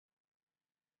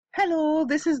Hello,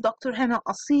 this is Dr. Hanaa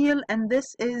Assil, and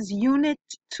this is Unit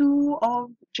 2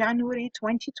 of January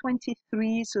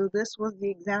 2023. So this was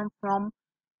the exam from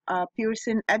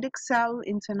Pearson Edexcel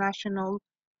International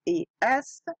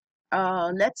AS.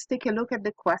 Let's take a look at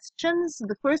the questions.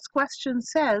 The first question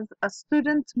says, a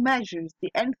student measures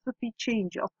the enthalpy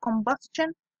change of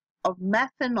combustion of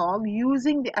methanol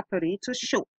using the apparatus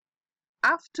shown.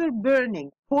 After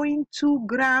burning 0.2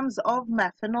 grams of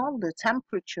methanol, the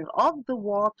temperature of the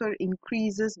water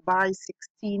increases by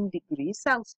 16 degrees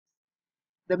Celsius.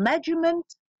 The measurement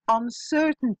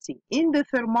uncertainty in the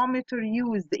thermometer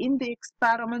used in the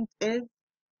experiment is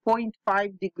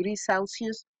 0.5 degrees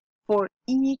Celsius for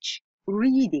each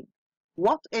reading.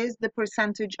 What is the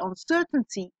percentage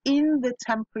uncertainty in the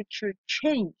temperature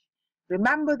change?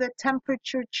 Remember that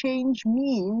temperature change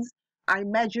means I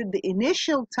measured the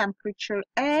initial temperature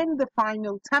and the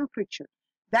final temperature.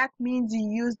 That means you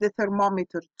use the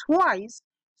thermometer twice,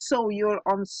 so your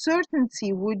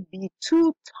uncertainty would be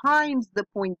 2 times the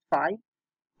 0.5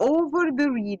 over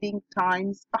the reading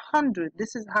times 100.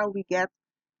 This is how we get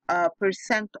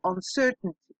percent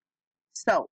uncertainty.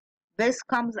 So this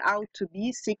comes out to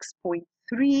be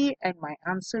 6.3, and my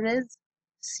answer is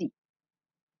C.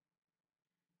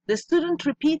 The student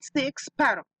repeats the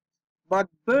experiment but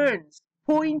burns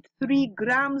 0.3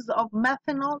 grams of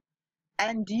methanol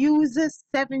and uses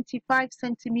 75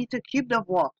 centimeter cubed of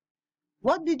water.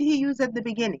 What did he use at the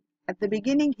beginning? At the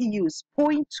beginning he used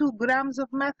 0.2 grams of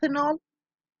methanol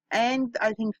and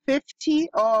I think 50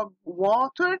 of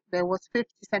water. There was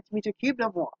 50 centimeter cubed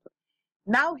of water.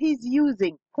 Now he's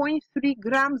using 0.3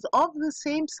 grams of the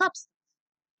same substance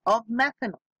of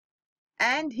methanol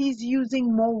and he's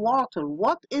using more water.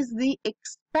 What is the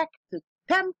expected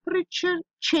temperature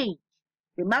change?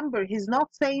 Remember, he's not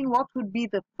saying what would be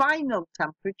the final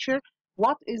temperature.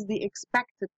 What is the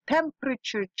expected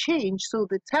temperature change? So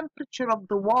the temperature of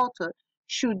the water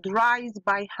should rise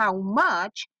by how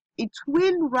much? It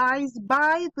will rise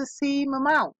by the same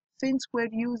amount since we're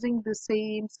using the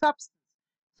same substance.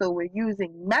 So we're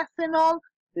using methanol.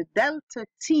 The delta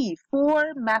T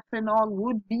for methanol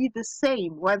would be the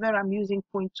same whether I'm using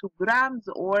 0.2 grams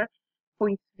or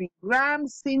 0.3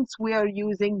 grams since we are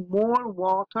using more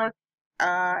water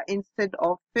instead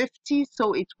of 50,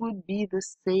 so it would be the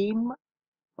same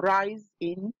rise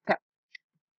in temperature.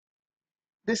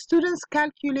 The student's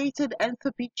calculated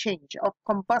enthalpy change of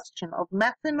combustion of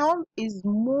methanol is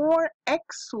more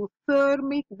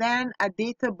exothermic than a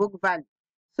data book value.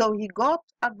 So he got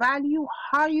a value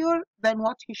higher than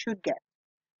what he should get.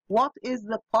 What is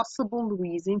the possible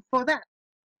reason for that?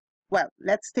 Well,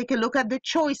 let's take a look at the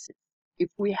choices. If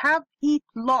we have heat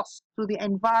loss to the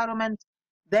environment,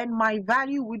 then my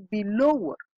value would be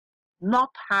lower, not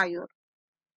higher.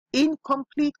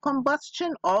 Incomplete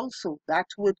combustion also, that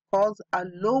would cause a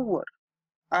lower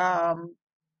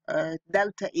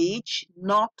delta H,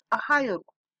 not a higher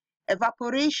one.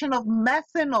 Evaporation of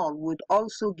methanol would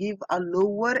also give a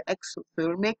lower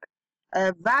exothermic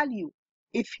value.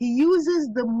 If he uses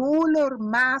the molar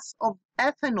mass of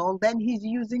ethanol, then he's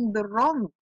using the wrong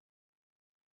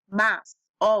mass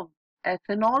of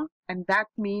ethanol, and that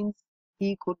means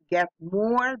he could get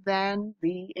more than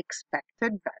the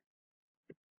expected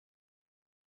value.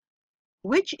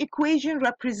 Which equation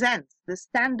represents the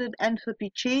standard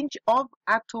enthalpy change of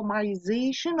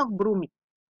atomization of bromine?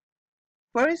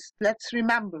 First, let's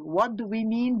remember, what do we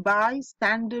mean by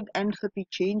standard enthalpy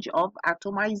change of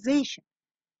atomization?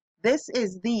 This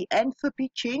is the enthalpy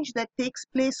change that takes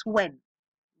place when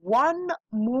 1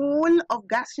 mole of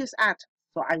gaseous atom.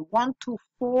 So I want to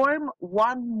form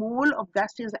 1 mole of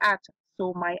gaseous atom.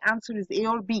 So my answer is A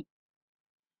or B.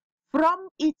 From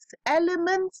its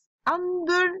elements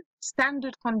under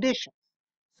standard conditions.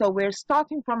 So we're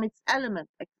starting from its element.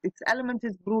 Its element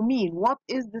is bromine. What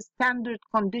is the standard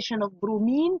condition of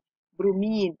bromine?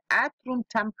 Bromine at room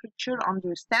temperature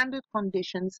under standard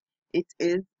conditions, it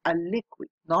is a liquid,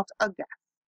 not a gas.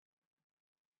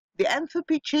 The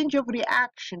enthalpy change of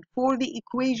reaction for the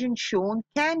equation shown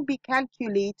can be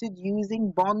calculated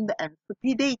using bond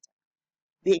enthalpy data.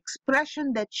 The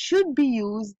expression that should be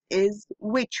used is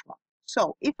which one?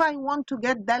 So if I want to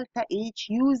get delta H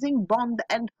using bond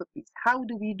enthalpies, how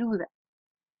do we do that?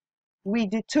 We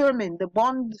determine the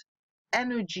bond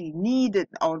energy needed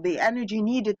or the energy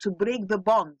needed to break the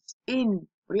bonds in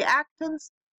reactants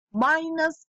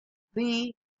minus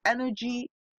the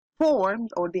energy formed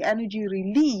or the energy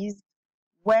released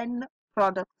when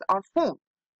products are formed.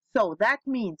 So that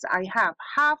means I have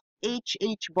half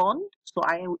HH bond, so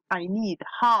I need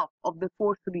half of the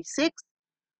 436,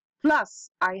 plus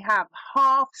I have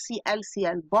half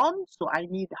ClCl bond, so I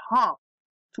need half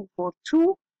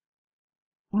 242,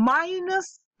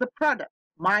 minus the product,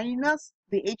 minus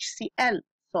the HCl.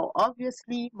 So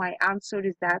obviously my answer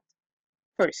is that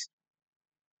first.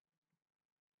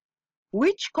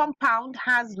 Which compound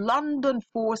has London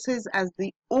forces as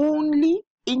the only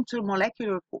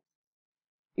intermolecular force?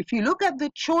 If you look at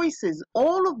the choices,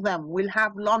 all of them will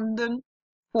have London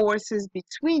forces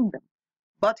between them,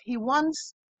 but he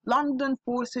wants London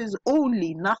forces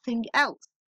only, nothing else.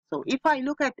 So if I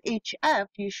look at HF,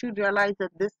 you should realize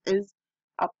that this is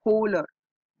a polar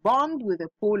bond with a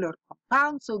polar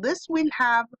compound. So this will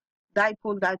have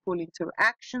dipole-dipole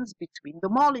interactions between the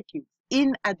molecules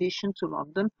in addition to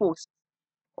London forces.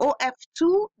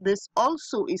 OF2, this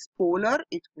also is polar.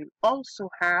 It will also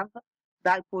have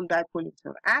dipole-dipole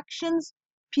interactions.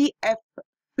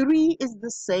 PF3 is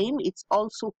the same. It's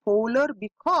also polar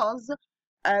because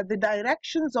the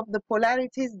directions of the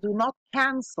polarities do not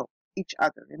cancel each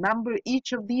other. Remember,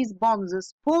 each of these bonds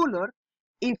is polar.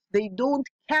 If they don't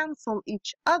cancel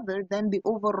each other, then the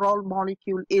overall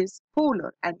molecule is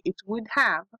polar and it would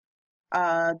have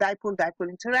dipole-dipole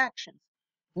interactions.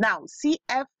 Now,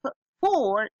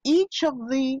 CF4, each of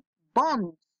the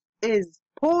bonds is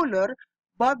polar,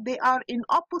 but they are in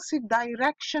opposite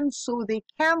directions, so they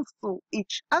cancel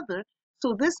each other.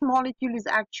 So this molecule is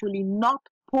actually not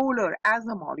polar as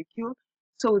a molecule.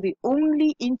 So the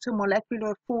only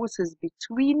intermolecular forces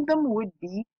between them would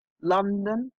be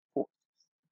London forces.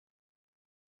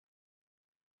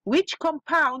 Which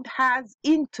compound has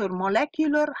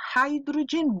intermolecular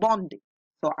hydrogen bonding?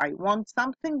 So I want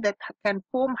something that can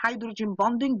form hydrogen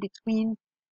bonding between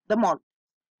the molecules.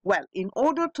 Well, in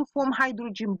order to form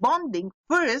hydrogen bonding,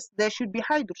 first there should be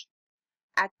hydrogen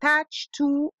attached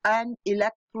to an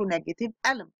electronegative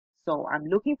element. So I'm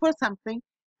looking for something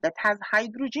that has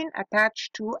hydrogen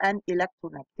attached to an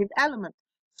electronegative element.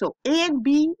 So A and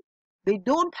B, they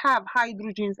don't have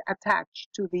hydrogens attached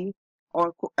to the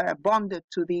or bonded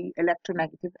to the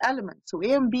electronegative element. So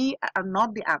A and B are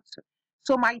not the answer.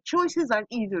 So my choices are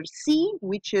either C,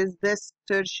 which is this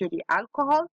tertiary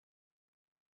alcohol,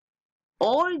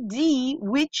 or D,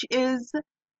 which is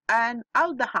an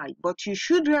aldehyde. But you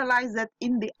should realize that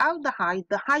in the aldehyde,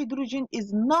 the hydrogen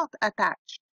is not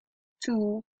attached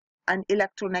to an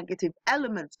electronegative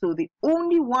element. So the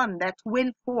only one that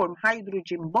will form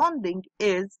hydrogen bonding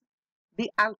is the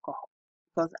alcohol,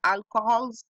 because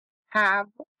alcohols have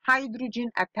hydrogen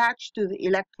attached to the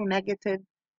electronegative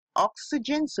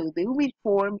oxygen, so they will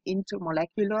form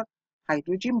intermolecular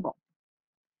hydrogen bond.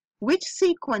 Which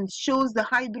sequence shows the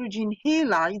hydrogen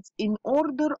halides in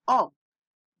order of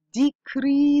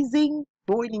decreasing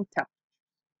boiling temperature?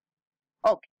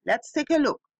 Okay, let's take a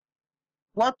look.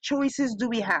 What choices do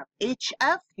we have?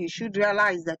 HF, you should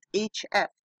realize that HF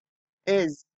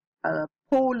is a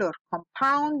polar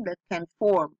compound that can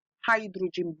form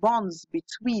hydrogen bonds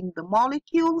between the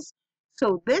molecules.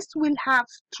 So this will have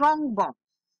strong bonds,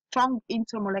 strong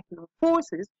intermolecular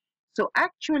forces. So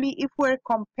actually, if we're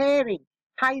comparing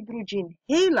hydrogen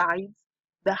halides,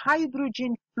 the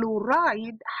hydrogen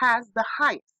fluoride has the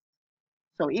highest.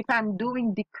 So if I'm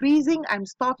doing decreasing, I'm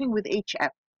starting with HF.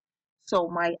 So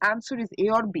my answer is A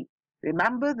or B.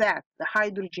 Remember that the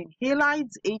hydrogen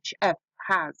halides, HF,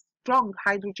 has strong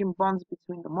hydrogen bonds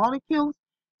between the molecules.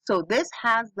 So this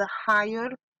has the higher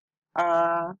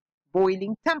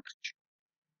boiling temperature.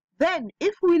 Then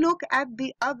if we look at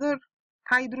the other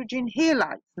hydrogen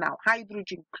halides, now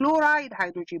hydrogen chloride,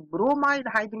 hydrogen bromide,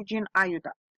 hydrogen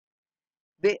iodide,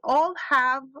 they all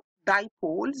have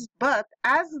dipoles, but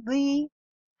as the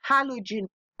halogen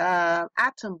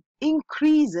atom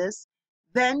increases,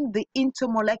 then the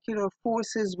intermolecular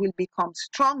forces will become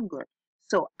stronger.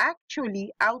 So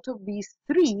actually, out of these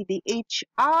three, the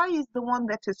HI is the one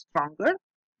that is stronger.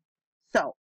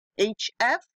 So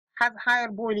HF has higher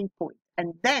boiling point,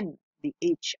 and then the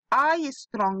HI is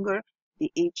stronger,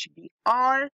 the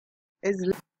HBr is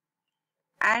less,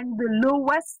 and the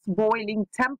lowest boiling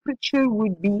temperature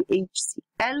would be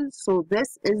HCl. So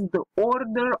this is the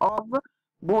order of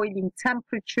boiling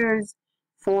temperatures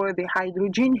for the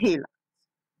hydrogen halides.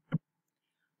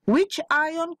 Which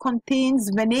ion contains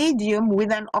vanadium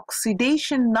with an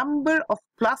oxidation number of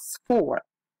 +4?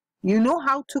 You know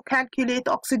how to calculate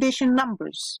oxidation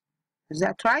numbers. Is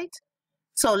that right?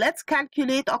 So let's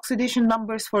calculate oxidation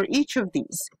numbers for each of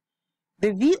these.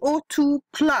 The VO2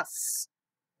 plus,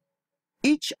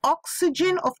 each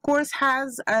oxygen, of course,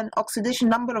 has an oxidation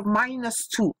number of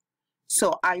 -2.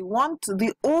 So I want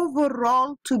the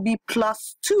overall to be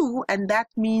 +2, and that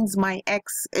means my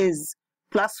X is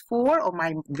 +4, or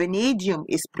my vanadium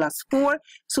is +4.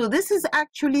 So this is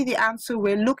actually the answer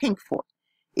we're looking for.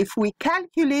 If we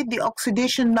calculate the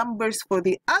oxidation numbers for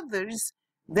the others,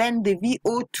 then the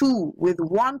VO2 with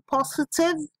 1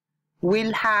 positive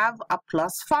will have a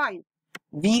 +5.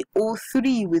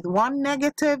 VO3 with 1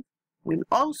 negative will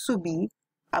also be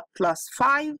a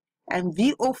 +5, and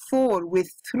VO4 with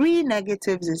 3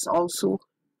 negatives is also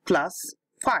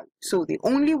 +5. So the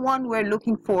only one we're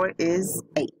looking for is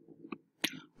A.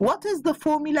 What is the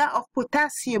formula of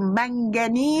potassium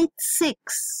manganate 6?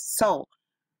 So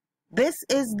this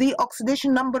is the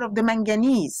oxidation number of the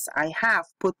manganese. I have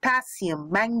potassium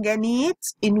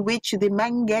manganate, in which the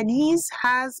manganese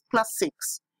has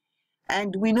 +6.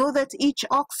 And we know that each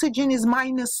oxygen is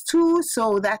 -2,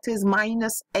 so that is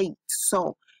 -8.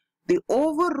 So the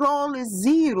overall is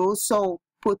 0. So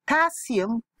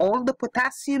potassium, all the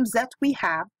potassiums that we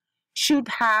have, should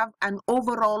have an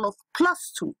overall of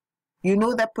 +2. You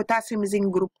know that potassium is in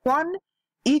group 1.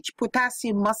 Each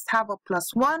potassium must have a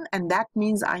 +1, and that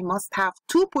means I must have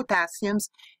 2 potassiums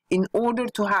in order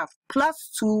to have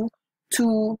 +2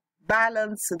 to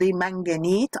balance the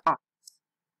manganate ions.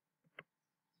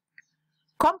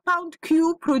 Compound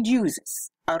Q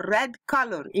produces a red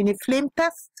color in a flame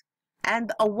test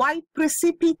and a white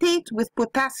precipitate with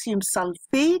potassium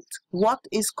sulfate. What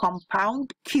is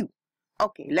compound Q?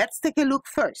 Okay, let's take a look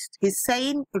first. He's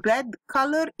saying red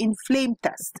color in flame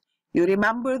test. You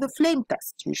remember the flame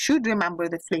test. You should remember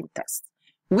the flame test.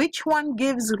 Which one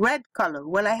gives red color?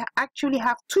 Well, I actually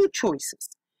have 2 choices.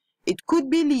 It could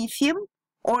be lithium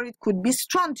or it could be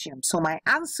strontium. So my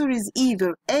answer is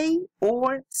either A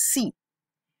or C.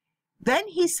 Then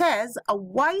he says a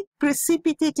white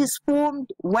precipitate is formed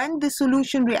when the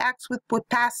solution reacts with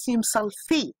potassium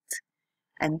sulfate.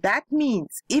 And that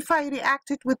means if I react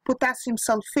it with potassium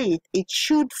sulfate, it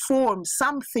should form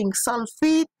something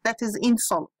sulfate that is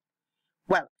insoluble.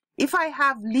 Well, if I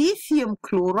have lithium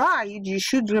chloride, you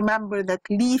should remember that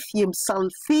lithium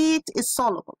sulfate is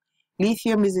soluble.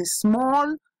 Lithium is a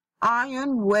small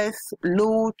ion with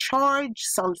low charge.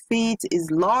 Sulfate is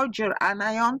larger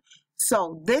anion.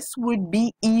 So this would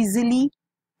be easily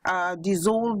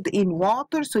dissolved in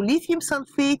water. So lithium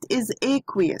sulfate is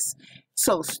aqueous.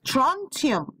 So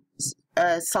strontium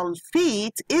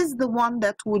sulfate is the one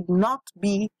that would not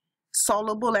be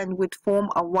soluble and would form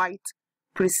a white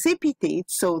precipitate.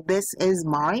 So this is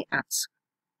my answer.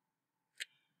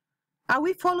 Are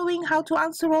we following how to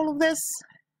answer all of this?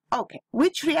 Okay.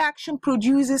 Which reaction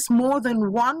produces more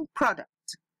than one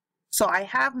product? So I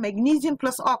have magnesium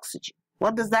plus oxygen.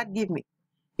 What does that give me?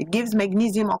 It gives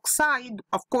magnesium oxide.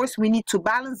 Of course, we need to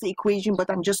balance the equation,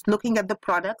 but I'm just looking at the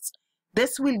products.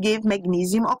 This will give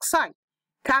magnesium oxide.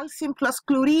 Calcium plus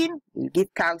chlorine will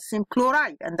give calcium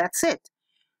chloride, and that's it.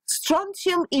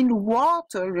 Strontium in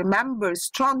water, remember,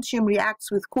 strontium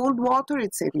reacts with cold water.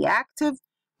 It's a reactive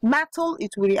metal.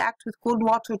 It will react with cold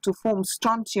water to form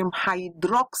strontium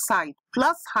hydroxide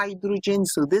plus hydrogen.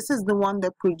 So this is the one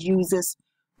that produces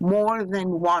more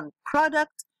than one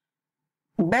product.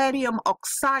 Barium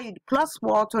oxide plus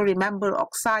water, remember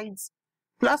oxides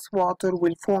plus water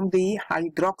will form the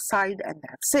hydroxide, and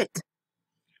that's it.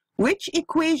 Which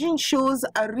equation shows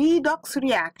a redox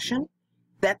reaction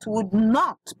that would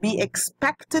not be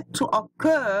expected to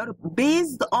occur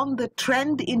based on the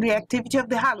trend in reactivity of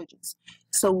the halogens?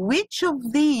 So which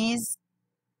of these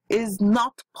is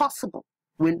not possible,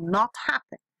 will not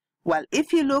happen? Well,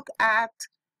 if you look at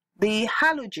the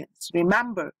halogens,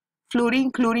 remember,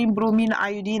 fluorine, chlorine, bromine,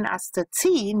 iodine,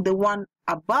 astatine, the one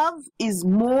above is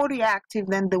more reactive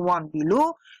than the one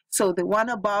below. So the one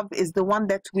above is the one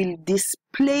that will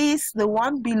displace the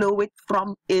one below it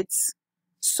from its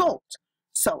salt.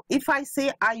 So if I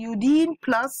say iodine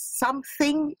plus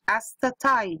something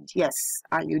astatine, yes,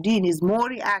 iodine is more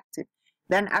reactive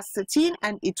than astatine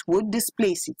and it would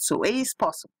displace it. So A is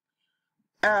possible.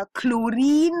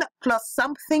 Chlorine plus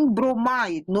something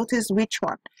bromide, notice which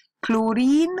one.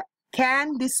 Chlorine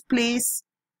can displace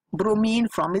bromine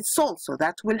from its salt, so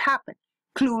that will happen.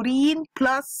 Chlorine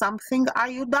plus something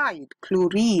iodide.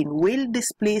 Chlorine will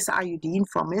displace iodine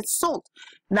from its salt.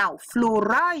 Now,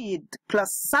 fluoride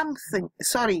plus something,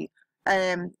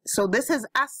 so this is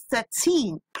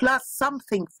astatine plus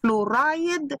something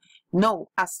fluoride. No,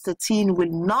 astatine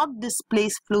will not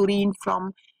displace fluorine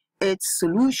from its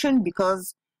solution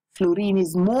because fluorine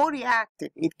is more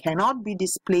reactive. It cannot be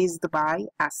displaced by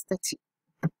astatine.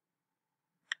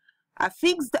 A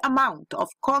fixed amount of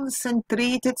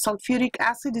concentrated sulfuric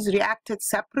acid is reacted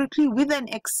separately with an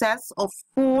excess of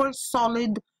 4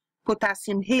 solid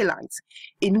potassium halides.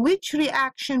 In which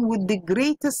reaction would the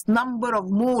greatest number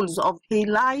of moles of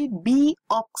halide be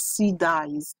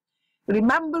oxidized?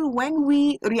 Remember, when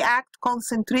we react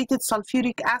concentrated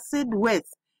sulfuric acid with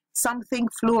something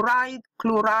fluoride,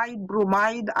 chloride,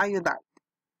 bromide, iodide,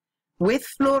 With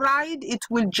fluoride, it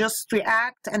will just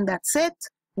react and that's it.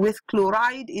 With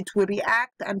chloride, it will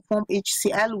react and form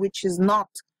HCl, which is not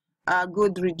a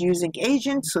good reducing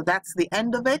agent, so that's the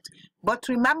end of it. But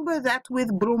remember that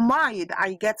with bromide,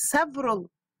 I get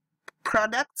several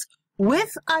products.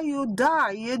 With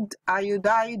iodide,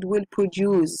 iodide will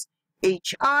produce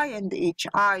HI, and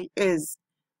HI is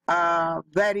a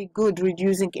very good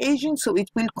reducing agent, so it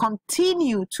will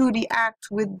continue to react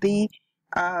with the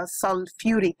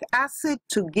sulfuric acid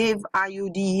to give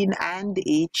iodine and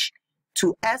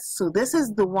H2S. So this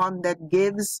is the one that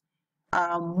gives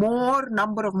more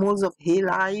number of moles of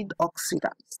halide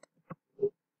oxidized.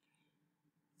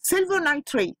 Silver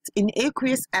nitrate in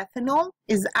aqueous ethanol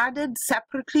is added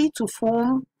separately to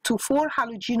form 4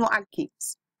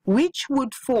 halogenoalkanes, which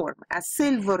would form a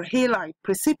silver halide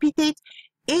precipitate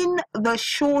in the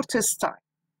shortest time.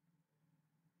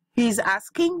 He's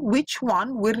asking which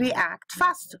one will react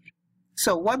faster.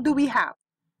 So what do we have?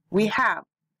 We have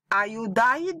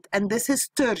iodide, and this is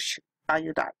tertiary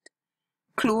iodide.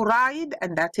 Chloride,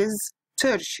 and that is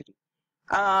tertiary.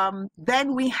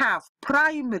 Then we have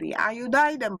primary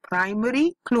iodide and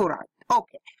primary chloride.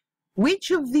 Okay, which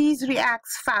of these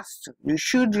reacts faster? You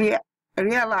should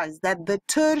realize that the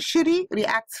tertiary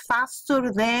reacts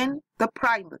faster than the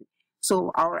primary.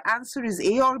 So our answer is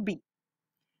A or B.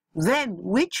 Then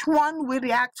which one will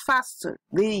react faster?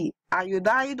 The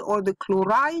iodide or the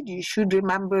chloride? You should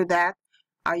remember that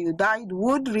iodide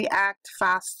would react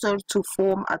faster to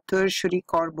form a tertiary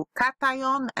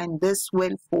carbocation, and this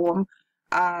will form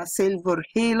silver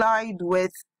halide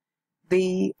with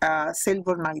the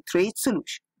silver nitrate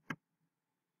solution.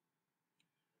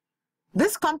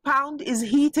 This compound is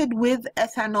heated with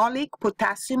ethanolic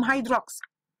potassium hydroxide.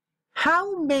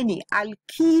 How many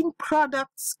alkene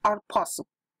products are possible?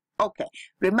 Okay,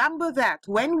 remember that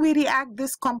when we react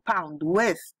this compound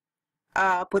with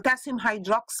potassium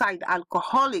hydroxide,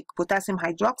 alcoholic potassium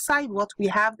hydroxide, what we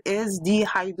have is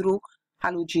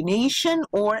dehydrohalogenation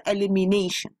or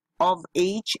elimination of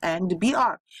H and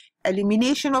Br.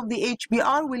 Elimination of the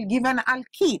HBr will give an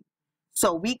alkene.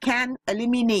 So we can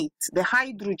eliminate the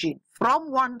hydrogen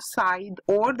from one side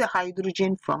or the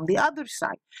hydrogen from the other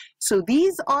side. So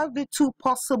these are the two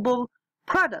possible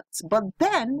products, but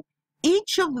then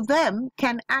each of them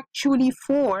can actually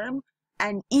form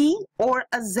an E or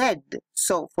a Z.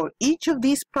 So for each of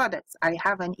these products, I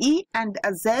have an E and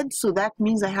a Z, so that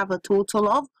means I have a total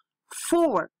of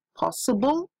 4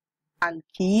 possible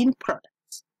alkene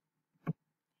products.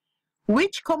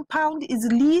 Which compound is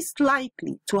least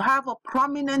likely to have a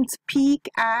prominent peak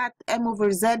at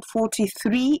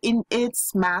M/Z43 in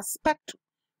its mass spectrum?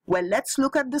 Well, let's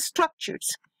look at the structures.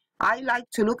 I like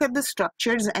to look at the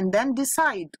structures and then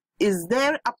decide, is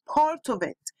there a part of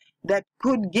it that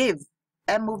could give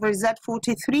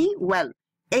M/Z43? Well,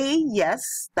 A,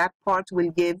 yes, that part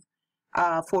will give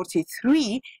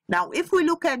 43. Now, if we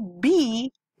look at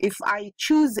B, if I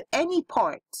choose any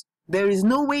part, there is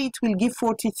no way it will give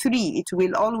 43. It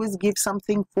will always give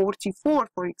something 44,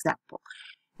 for example.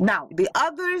 Now, the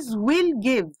others will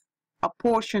give a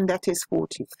portion that is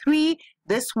 43.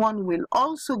 This one will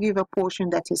also give a portion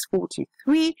that is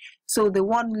 43. So the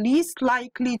one least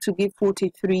likely to give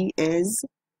 43 is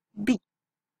B.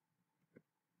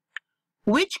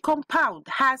 Which compound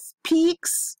has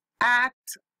peaks at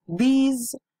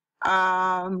these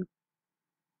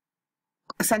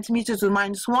centimeters to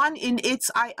 -1 in its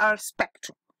IR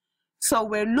spectrum? So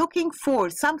we're looking for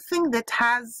something that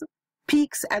has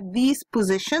peaks at these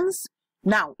positions.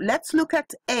 Now let's look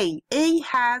at A. A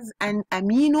has an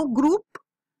amino group.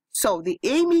 So the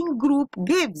amine group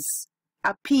gives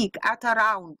a peak at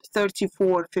around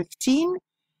 3415,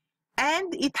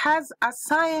 and it has a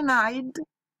cyanide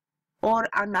or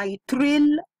a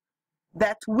nitrile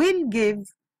that will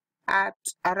give at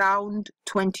around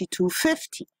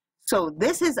 2250. So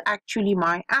this is actually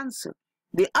my answer.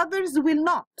 The others will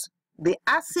not. The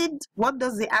acid, what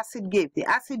does the acid give? The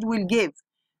acid will give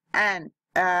an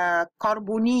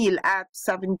carbonyl at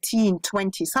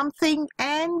 1720 something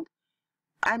and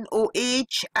an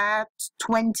OH at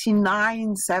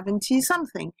 2970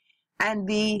 something. And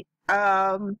the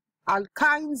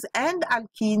alkynes and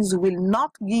alkenes will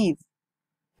not give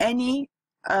any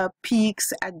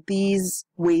peaks at these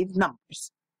wave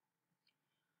numbers.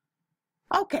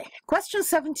 Okay, question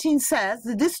 17 says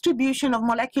the distribution of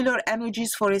molecular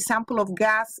energies for a sample of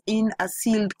gas in a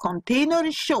sealed container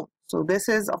is shown. So this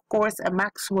is, of course, a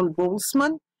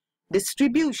Maxwell-Boltzmann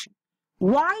distribution.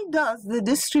 Why does the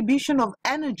distribution of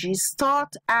energy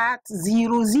start at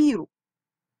 0, 0?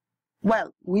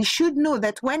 Well, we should know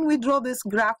that when we draw this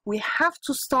graph, we have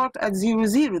to start at 0,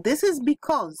 0. This is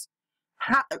because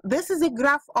This is a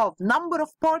graph of number of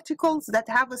particles that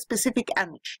have a specific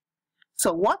energy.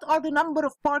 So what are the number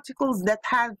of particles that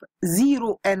have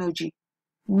zero energy?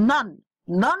 None.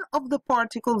 None of the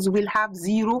particles will have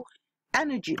zero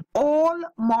energy. All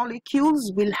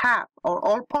molecules will have, or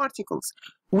all particles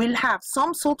will have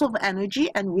some sort of energy,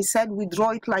 and we said we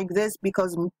draw it like this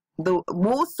because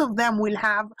most of them will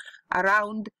have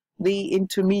around the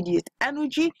intermediate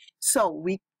energy. So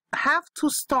we have to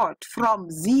start from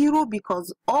zero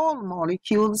because all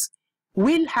molecules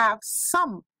will have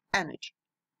some energy.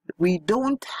 We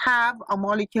don't have a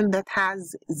molecule that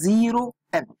has zero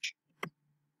energy.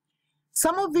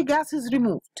 Some of the gas is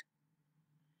removed,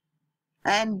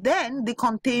 and then the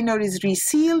container is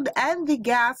resealed and the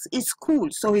gas is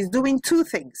cooled. So he's doing two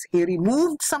things. He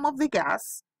removed some of the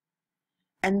gas,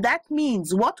 and that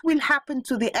means what will happen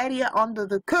to the area under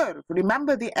the curve?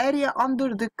 Remember, the area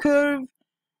under the curve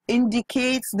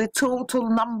indicates the total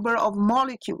number of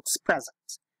molecules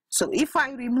present. So if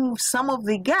I remove some of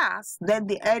the gas, then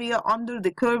the area under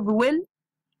the curve will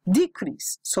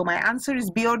decrease. So my answer is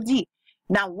B or D.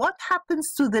 Now, what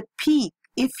happens to the peak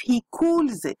if he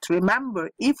cools it? Remember,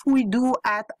 if we do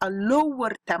at a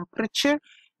lower temperature,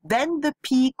 then the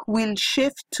peak will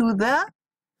shift to the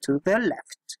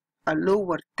left. A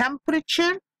lower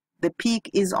temperature, the peak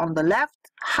is on the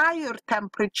left. Higher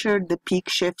temperature, the peak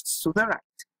shifts to the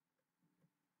right.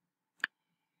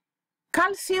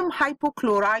 Calcium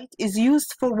hypochlorite is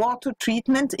used for water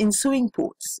treatment in swimming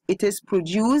pools. It is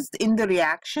produced in the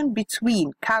reaction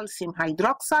between calcium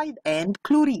hydroxide and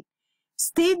chlorine.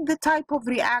 State the type of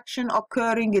reaction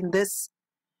occurring in this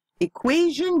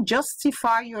equation.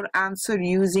 Justify your answer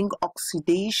using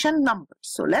oxidation numbers.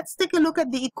 So let's take a look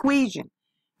at the equation.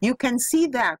 You can see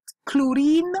that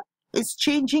chlorine is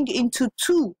changing into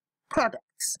two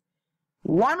products.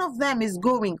 One of them is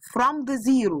going from the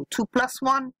 0 to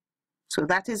 +1. So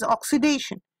that is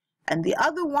oxidation. And the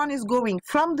other one is going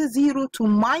from the 0 to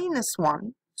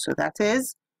 -1. So that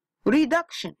is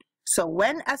reduction. So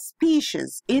when a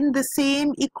species in the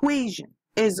same equation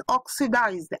is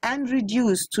oxidized and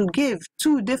reduced to give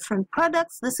two different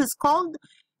products, this is called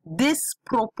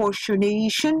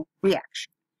disproportionation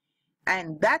reaction.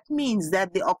 And that means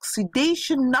that the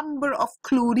oxidation number of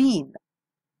chlorine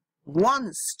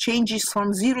once changes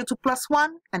from 0 to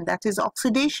 +1, and that is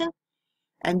oxidation,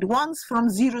 and once from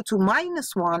 0 to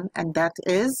 -1, and that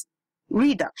is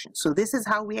reduction. So this is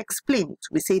how we explain it.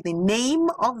 We say the name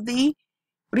of the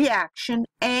reaction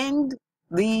and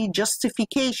the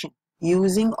justification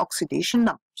using oxidation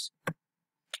numbers.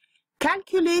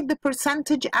 Calculate the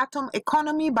percentage atom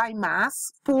economy by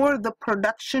mass for the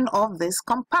production of this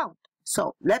compound.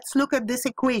 So let's look at this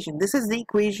equation. This is the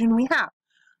equation we have.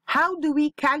 How do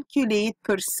we calculate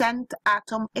percent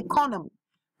atom economy?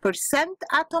 Percent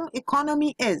atom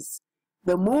economy is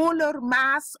the molar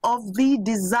mass of the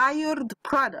desired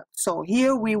product. So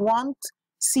here we want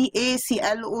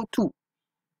CaClO2.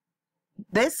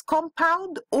 This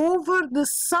compound over the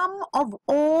sum of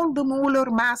all the molar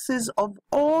masses of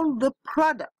all the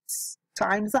products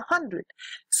times 100.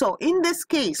 So in this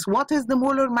case, what is the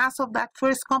molar mass of that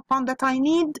first compound that I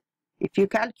need? If you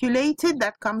calculate it,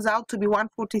 that comes out to be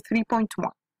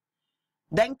 143.1.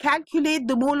 Then calculate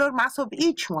the molar mass of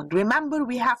each one. Remember,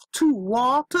 we have two,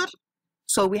 water,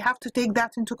 so we have to take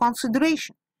that into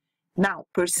consideration. Now,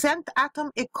 percent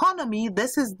atom economy,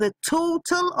 this is the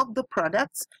total of the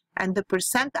products, and the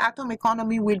percent atom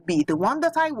economy will be the one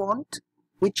that I want,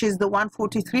 which is the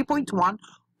 143.1,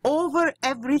 over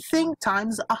everything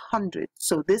times 100.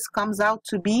 So this comes out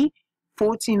to be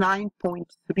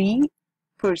 49.3%.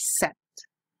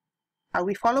 Are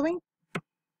we following?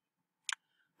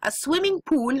 A swimming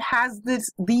pool has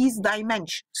these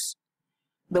dimensions.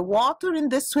 The water in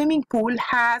the swimming pool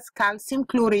has calcium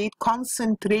chlorate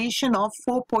concentration of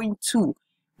 4.2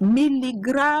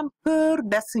 milligram per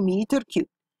decimeter cube.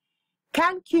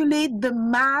 Calculate the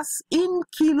mass in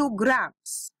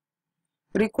kilograms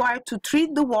required to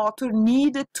treat the water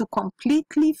needed to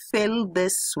completely fill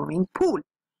this swimming pool.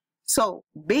 So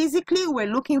basically, we're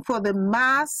looking for the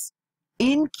mass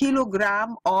in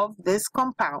kilogram of this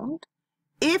compound.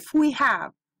 If we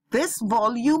have this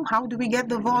volume, how do we get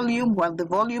the volume? Well, the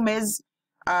volume is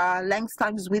length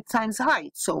times width times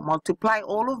height. So multiply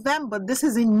all of them, but this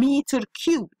is in meter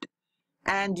cubed.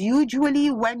 And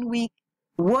usually when we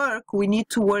work, we need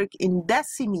to work in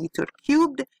decimeter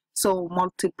cubed. So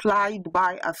multiplied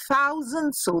by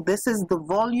 1,000. So this is the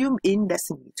volume in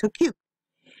decimeter cubed.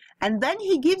 And then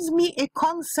he gives me a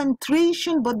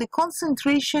concentration, but the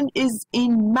concentration is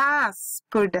in mass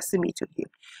per decimeter cube.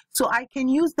 So I can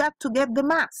use that to get the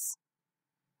mass.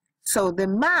 So the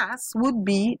mass would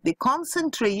be the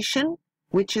concentration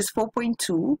which is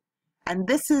 4.2, and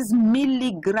this is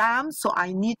milligrams, so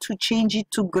I need to change it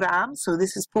to grams. So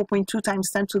this is 4.2 times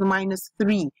 10 to the minus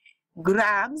 3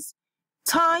 grams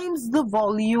times the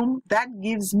volume. That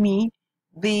gives me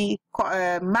the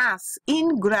mass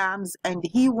in grams, and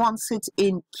he wants it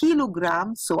in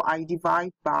kilograms, so I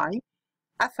divide by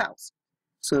 1,000.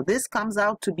 So this comes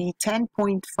out to be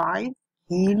 10.5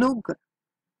 kilograms.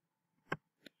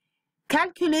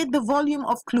 Calculate the volume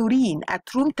of chlorine at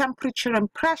room temperature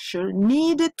and pressure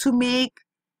needed to make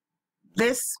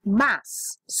this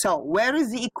mass. So where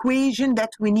is the equation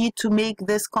that we need to make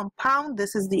this compound?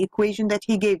 This is the equation that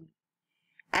he gave me.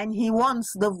 And he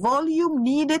wants the volume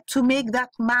needed to make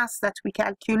that mass that we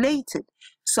calculated.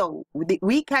 So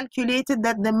we calculated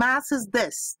that the mass is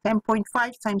this, 10.5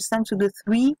 times 10 to the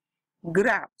 3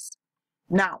 grams.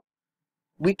 Now,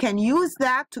 we can use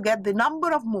that to get the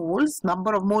number of moles.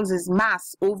 Number of moles is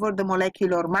mass over the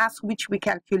molecular mass, which we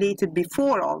calculated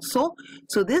before also.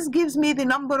 So this gives me the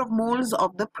number of moles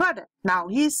of the product. Now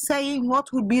he's saying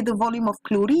what would be the volume of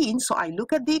chlorine. So I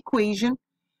look at the equation.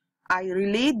 I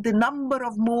relate the number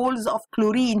of moles of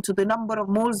chlorine to the number of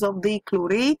moles of the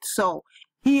chlorate. So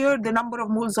here the number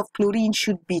of moles of chlorine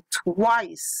should be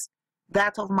twice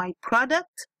that of my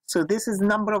product. So this is the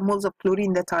number of moles of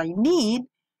chlorine that I need.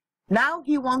 Now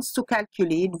he wants to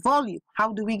calculate volume.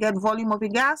 How do we get volume of a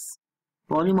gas?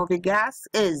 Volume of a gas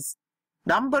is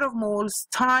number of moles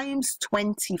times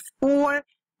 24.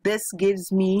 This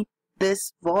gives me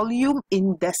this volume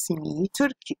in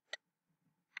decimeter cubed.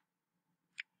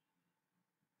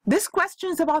 This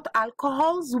question is about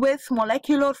alcohols with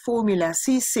molecular formula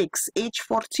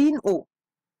C6H14O.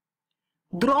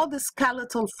 Draw the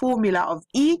skeletal formula of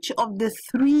each of the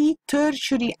 3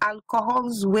 tertiary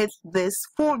alcohols with this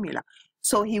formula.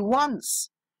 So he wants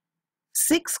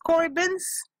 6 carbons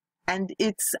and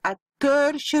it's a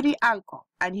tertiary alcohol,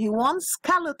 and he wants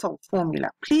skeletal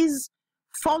formula. Please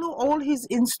follow all his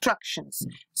instructions.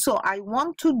 So I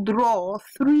want to draw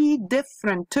 3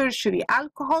 different tertiary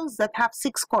alcohols that have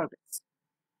 6 carbons.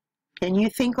 Can you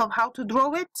think of how to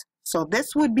draw it? So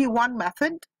this would be one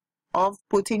method of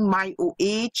putting my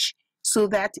OH so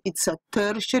that it's a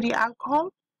tertiary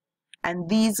alcohol, and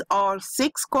these are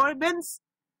 6 carbons.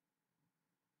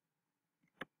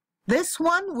 This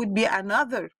one would be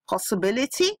another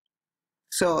possibility,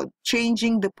 so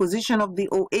changing the position of the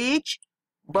OH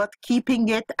but keeping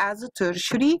it as a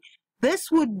tertiary. This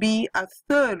would be a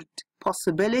third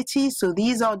possibility. So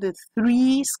these are the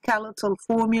 3 skeletal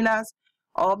formulas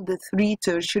of the 3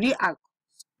 tertiary alcohols.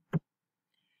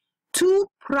 2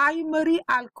 primary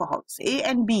alcohols, A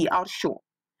and B, are shown.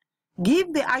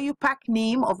 Give the IUPAC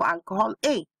name of alcohol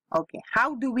A. Okay,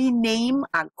 how do we name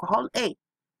alcohol A?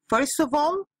 First of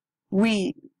all,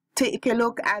 we take a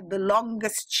look at the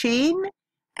longest chain,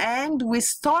 and we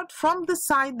start from the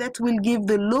side that will give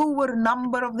the lower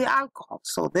number of the alcohol.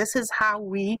 So this is how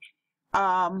we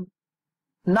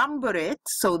number it.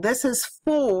 So this is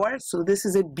 4, so this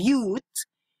is a bute,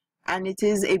 and it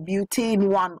is a butane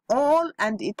 1-all,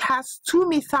 and it has 2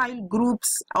 methyl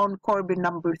groups on carbon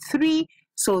number 3.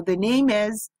 So the name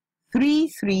is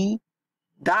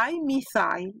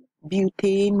 3,3-dimethyl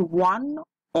butane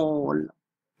 1-all.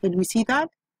 Can we see that?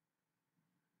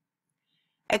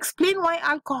 Explain why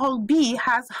alcohol B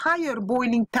has higher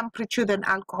boiling temperature than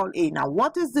alcohol A. Now,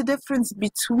 what is the difference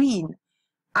between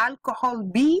alcohol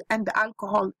B and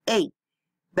alcohol A?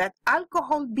 That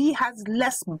alcohol B has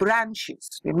less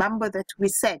branches. Remember that we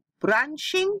said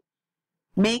branching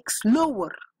makes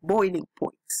lower boiling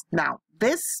points. Now,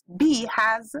 this B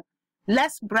has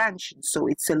less branches, so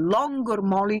it's a longer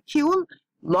molecule,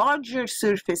 larger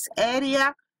surface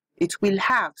area. It will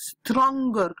have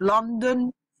stronger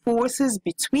London forces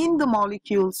between the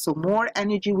molecules, so more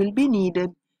energy will be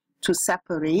needed to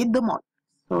separate the molecules.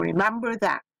 So remember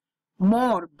that.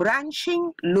 More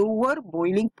branching, lower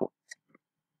boiling point.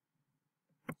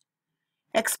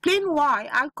 Explain why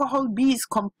alcohol B is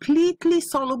completely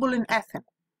soluble in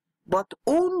ethanol, but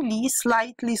only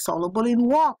slightly soluble in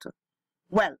water.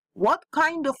 Well, what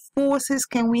kind of forces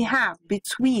can we have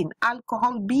between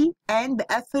alcohol B and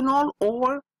ethanol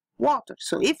or water?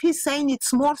 So if he's saying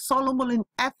it's more soluble in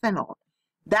ethanol,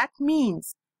 that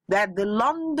means that the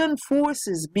London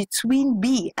forces between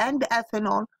B and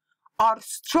ethanol are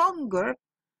stronger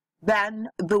than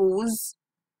those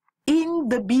in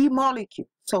the B molecule.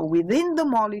 So within the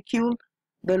molecule,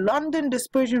 the London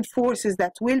dispersion forces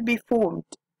that will be formed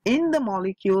in the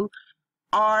molecule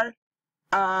are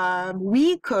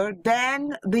weaker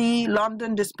than the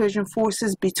London dispersion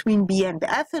forces between B and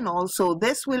ethanol. So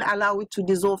this will allow it to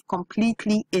dissolve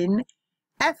completely in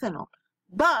ethanol.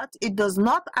 But it does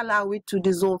not allow it to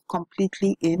dissolve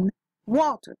completely in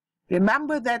water.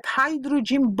 Remember that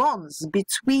hydrogen bonds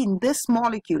between this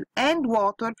molecule and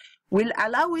water will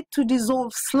allow it to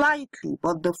dissolve slightly,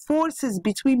 but the forces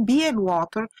between B and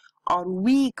water are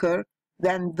weaker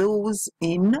than those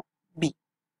in B.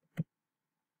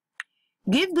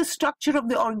 Give the structure of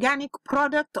the organic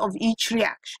product of each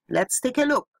reaction. Let's take a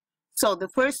look. So the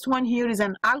first one here is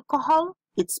an alcohol.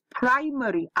 It's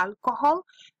primary alcohol.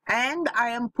 And I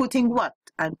am putting what?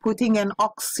 I'm putting an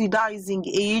oxidizing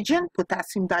agent,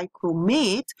 potassium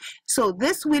dichromate. So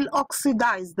this will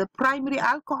oxidize the primary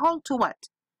alcohol to what?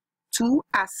 To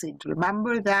acid.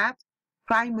 Remember that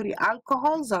primary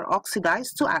alcohols are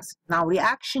oxidized to acid. Now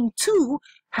reaction 2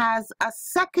 has a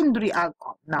secondary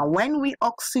alcohol. Now when we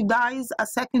oxidize a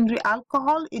secondary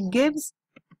alcohol, it gives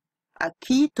a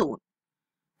ketone.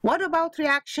 What about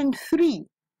reaction 3?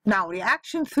 Now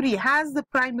reaction 3 has the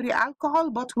primary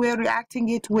alcohol, but we're reacting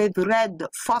it with red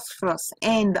phosphorus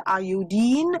and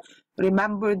iodine.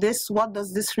 Remember this, what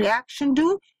does this reaction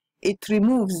do? It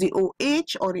removes the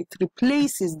OH, or it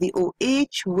replaces the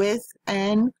OH with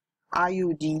an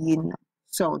iodine.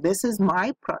 So this is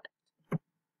my product.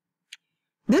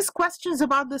 This question is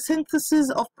about the synthesis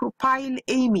of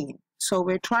propylamine. So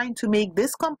we're trying to make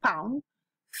this compound.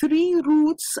 3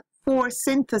 routes for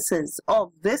synthesis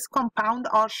of this compound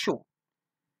are shown.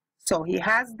 So he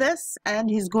has this and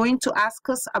he's going to ask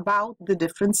us about the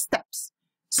different steps.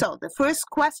 So the first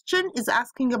question is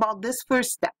asking about this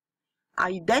first step.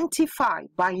 Identify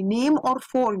by name or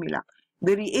formula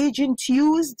the reagent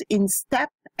used in step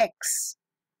X.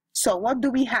 So what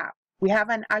do we have? We have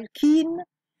an alkene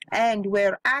and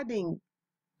we're adding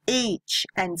H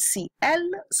and Cl.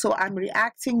 So I'm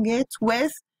reacting it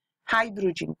with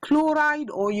hydrogen chloride,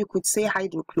 or you could say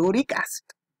hydrochloric acid.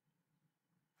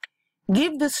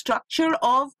 Give the structure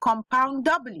of compound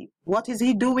W. What is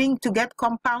he doing to get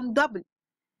compound W?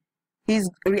 He's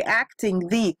reacting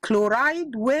the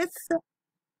chloride with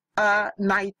a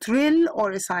nitrile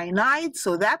or a cyanide,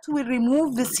 so that will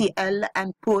remove the Cl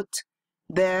and put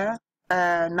the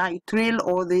nitrile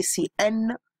or the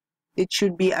Cn. It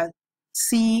should be a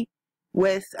C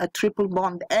with a triple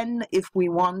bond N if we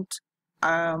want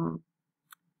a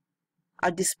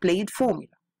displayed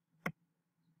formula.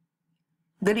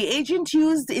 The reagent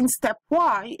used in step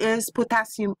Y is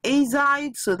potassium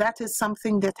azide, so that is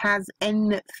something that has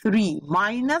N3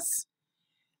 minus.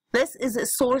 This is a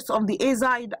source of the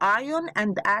azide ion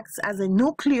and acts as a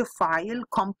nucleophile.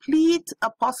 Complete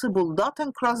a possible dot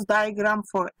and cross diagram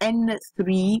for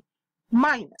N3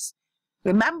 minus.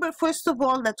 Remember, first of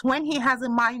all, that when he has a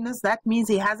minus, that means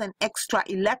he has an extra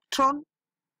electron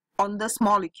on this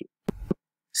molecule.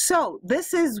 So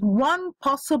this is one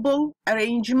possible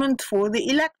arrangement for the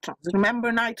electrons.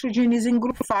 Remember, nitrogen is in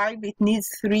group 5. It needs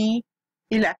 3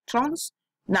 electrons.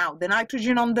 Now, the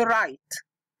nitrogen on the right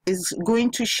is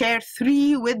going to share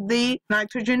 3 with the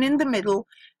nitrogen in the middle,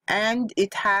 and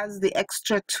it has the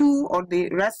extra 2, or the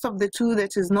rest of the 2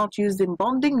 that is not used in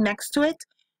bonding next to it.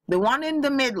 The one in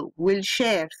the middle will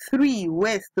share 3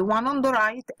 with the one on the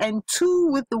right and 2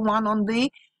 with the one on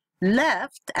the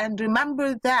left. And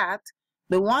remember that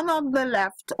the one on the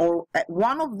left, or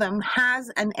one of them, has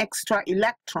an extra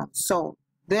electron. So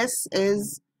this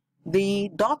is the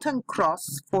dot and cross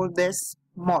for this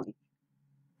molecule.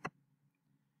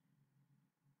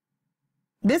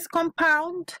 This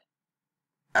compound,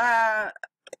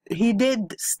 he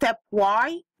did step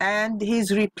Y, and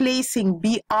he's replacing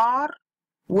Br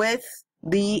with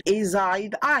the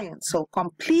azide ion. So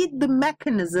complete the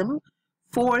mechanism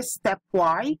for step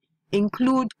Y.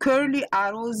 Include curly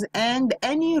arrows and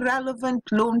any relevant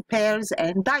lone pairs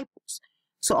and dipoles.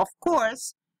 So of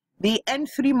course, the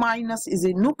N3 minus is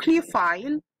a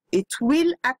nucleophile. It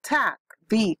will attack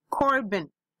the carbon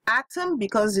atom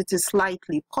because it is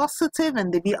slightly positive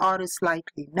and the Br is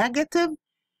slightly negative.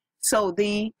 So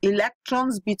the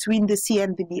electrons between the C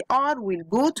and the Br will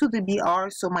go to the Br.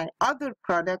 So my other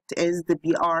product is the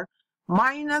Br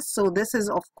minus. So this is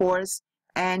of course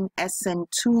an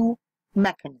SN2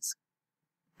 mechanism.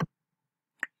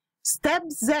 Step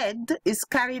Z is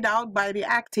carried out by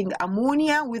reacting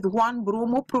ammonia with 1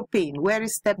 bromopropane. Where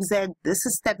is step Z? This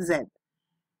is step Z.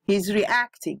 He's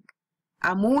reacting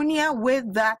ammonia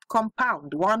with that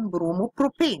compound, 1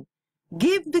 bromopropane.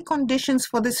 Give the conditions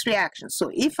for this reaction.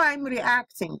 So if I'm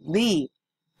reacting the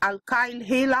alkyl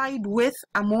halide with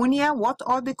ammonia, what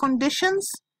are the conditions?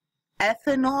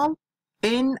 Ethanol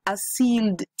in a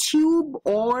sealed tube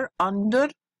or under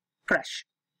pressure.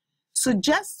 So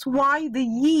just why the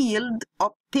yield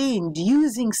obtained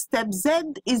using step Z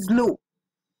is low.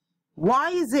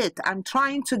 Why is it? I'm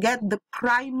trying to get the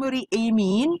primary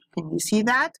amine. Can you see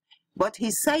that? but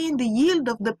he's saying the yield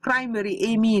of the primary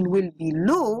amine will be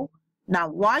low. Now,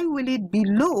 why will it be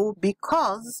low?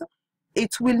 Because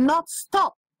it will not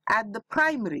stop at the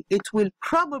primary. It will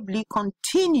probably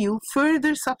continue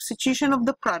further substitution of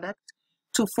the product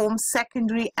to form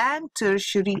secondary and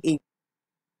tertiary amine.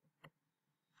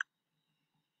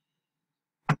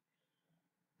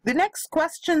 The next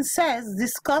question says,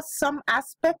 discuss some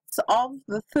aspects of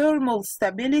the thermal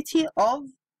stability of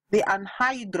the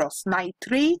anhydrous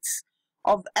nitrates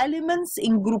of elements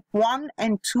in group 1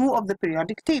 and 2 of the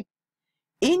periodic table.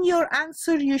 In your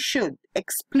answer, you should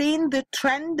explain the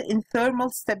trend in thermal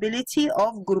stability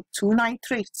of group 2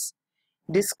 nitrates.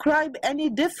 Describe any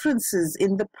differences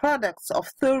in the products of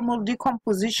thermal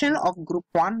decomposition of group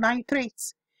 1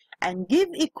 nitrates, and give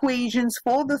equations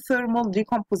for the thermal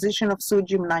decomposition of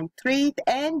sodium nitrate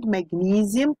and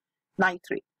magnesium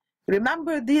nitrate.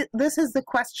 Remember, this is the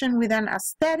question with an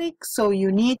asterisk, so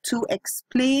you need to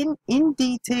explain in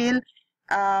detail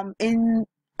in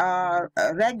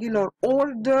regular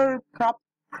order,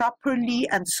 properly,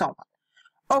 and so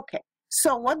on. Okay,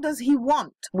 so what does he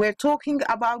want? We're talking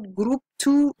about group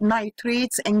 2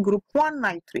 nitrates and group 1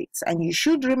 nitrates, and you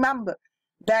should remember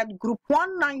that group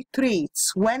 1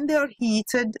 nitrates, when they're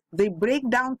heated, they break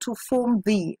down to form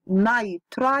the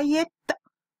nitrite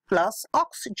plus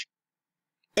oxygen,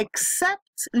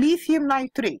 except lithium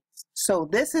nitrate. So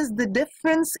this is the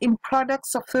difference in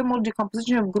products of thermal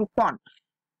decomposition of group 1.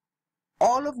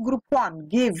 All of group 1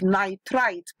 give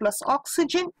nitrite plus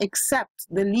oxygen, except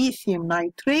the lithium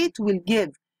nitrate will give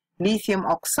lithium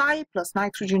oxide plus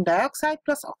nitrogen dioxide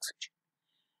plus oxygen.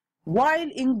 While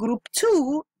in group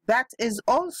 2, that is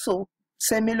also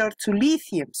similar to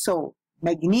lithium. So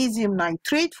magnesium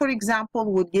nitrate, for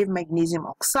example, would give magnesium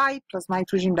oxide plus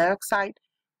nitrogen dioxide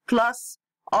plus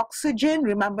oxygen.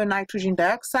 Remember, nitrogen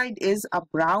dioxide is a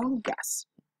brown gas.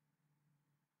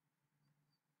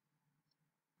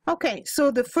 Okay,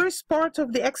 so the first part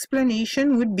of the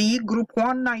explanation would be group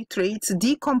 1 nitrates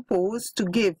decompose to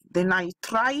give the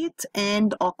nitrite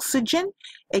and oxygen,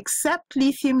 except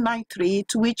lithium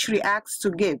nitrate, which reacts to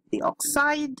give the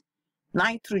oxide,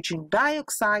 nitrogen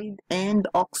dioxide, and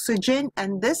oxygen,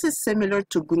 and this is similar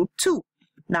to group 2.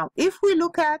 Now, if we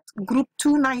look at group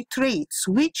 2 nitrates,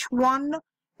 which one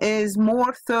is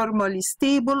more thermally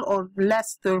stable or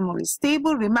less thermally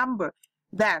stable? Remember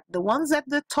that the ones at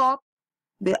the top,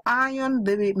 the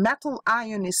metal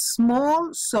ion is small,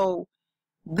 so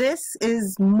this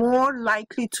is more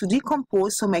likely to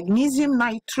decompose. So magnesium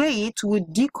nitrate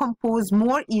would decompose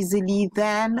more easily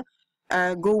than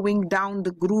going down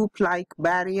the group like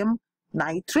barium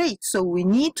nitrate. So we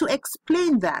need to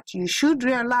explain that. You should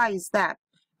realize that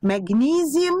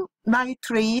magnesium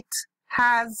nitrate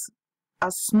has a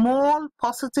small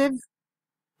positive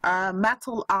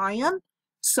metal ion.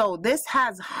 So this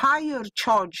has higher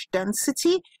charge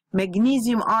density.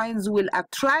 Magnesium ions will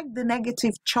attract the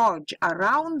negative charge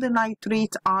around the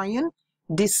nitrate ion,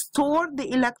 distort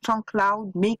the electron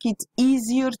cloud, make it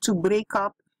easier to break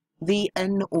up the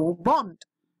NO bond.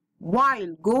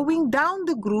 While going down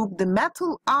the group, the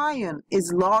metal ion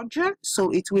is larger,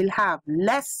 so it will have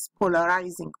less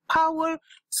polarizing power,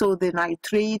 so the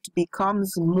nitrate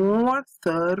becomes more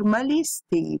thermally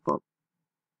stable.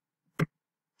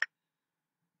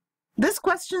 This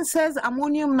question says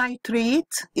ammonium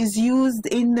nitrate is used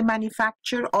in the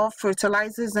manufacture of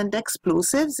fertilizers and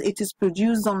explosives. It is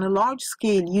produced on a large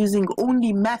scale using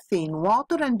only methane,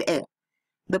 water, and air.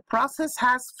 The process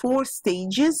has 4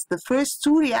 stages. The first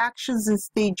 2 reactions in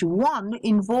stage 1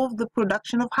 involve the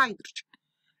production of hydrogen.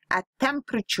 At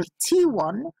temperature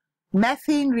T1,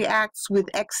 methane reacts with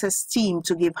excess steam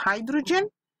to give hydrogen.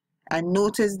 And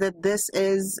notice that this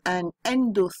is an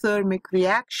endothermic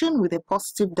reaction with a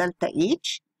positive delta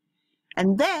H.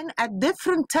 And then at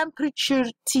different temperature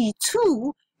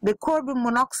T2, the carbon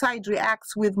monoxide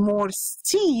reacts with more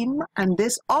steam, and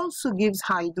this also gives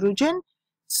hydrogen.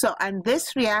 So, and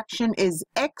this reaction is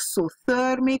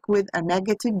exothermic with a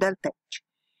negative delta H.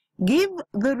 Give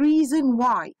the reason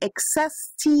why excess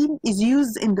steam is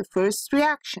used in the first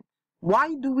reaction.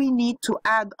 Why do we need to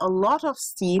add a lot of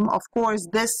steam? Of course,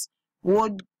 this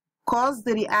would cause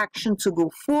the reaction to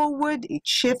go forward. It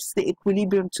shifts the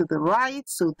equilibrium to the right,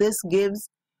 so this gives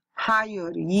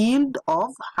higher yield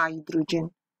of hydrogen.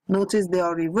 Notice they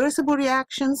are reversible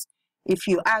reactions. If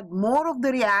you add more of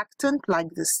the reactant, like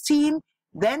the steam,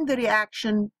 then the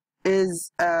reaction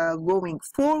is going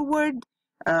forward,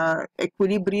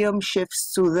 equilibrium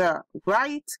shifts to the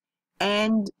right,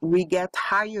 and we get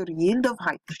higher yield of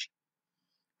hydrogen.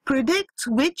 Predict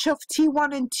which of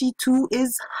T1 and T2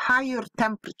 is higher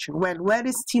temperature. Well, where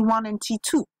is T1 and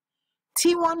T2?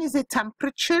 T1 is a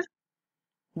temperature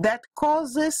that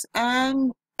causes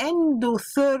an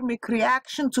endothermic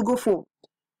reaction to go forward.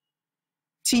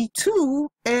 T2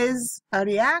 is a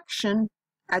reaction,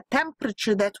 a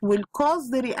temperature that will cause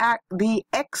the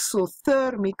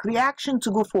exothermic reaction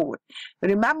to go forward.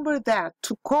 Remember that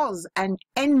to cause an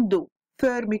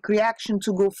endothermic reaction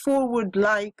to go forward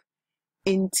like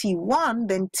in T1,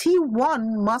 then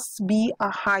T1 must be a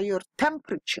higher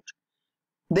temperature.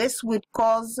 This would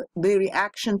cause the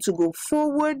reaction to go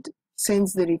forward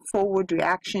since the forward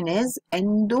reaction is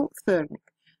endothermic.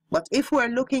 But if we're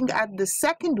looking at the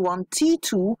second one,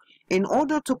 T2, in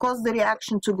order to cause the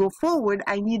reaction to go forward,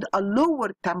 I need a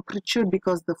lower temperature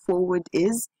because the forward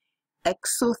is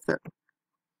exothermic.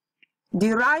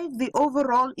 Derive the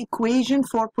overall equation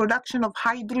for production of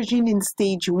hydrogen in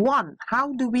stage 1.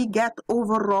 How do we get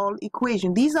overall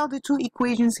equation? These are the two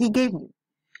equations he gave me.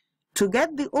 To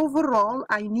get the overall,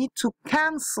 I need to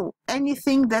cancel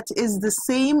anything that is the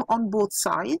same on both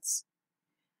sides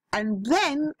and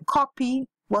then copy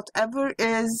whatever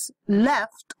is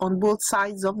left on both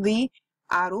sides of the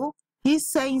arrow. He's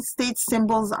saying state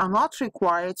symbols are not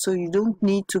required, so you don't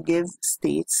need to give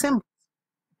state symbols.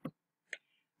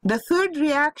 The third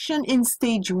reaction in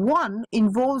stage 1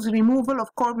 involves removal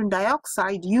of carbon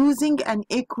dioxide using an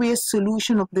aqueous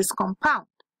solution of this compound.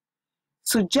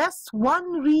 Suggest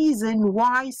one reason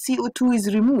why CO2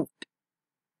 is removed.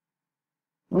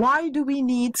 Why do we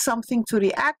need something to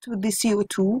react with the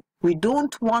CO2? We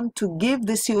don't want to give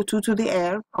the CO2 to the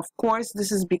air. Of course,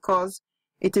 this is because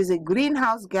it is a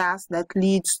greenhouse gas that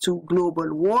leads to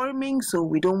global warming, so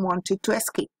we don't want it to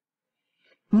escape.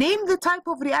 Name the type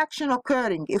of reaction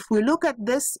occurring. If we look at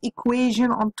this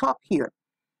equation on top here,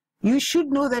 you should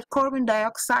know that carbon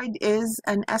dioxide is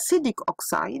an acidic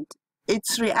oxide.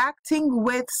 It's reacting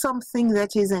with something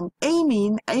that is an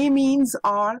amine. Amines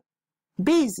are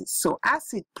bases. So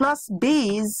acid plus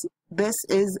base, this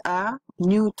is a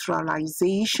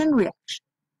neutralization reaction.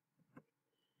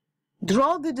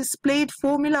 Draw the displayed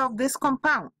formula of this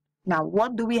compound. Now,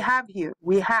 what do we have here?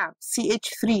 We have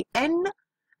CH3N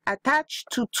attached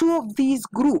to two of these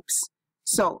groups.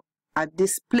 So a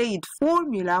displayed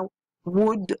formula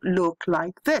would look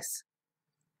like this.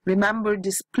 Remember,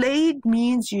 displayed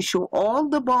means you show all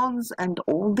the bonds and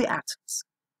all the atoms.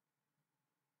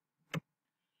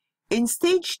 In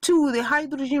stage 2, the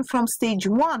hydrogen from stage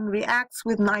 1 reacts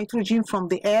with nitrogen from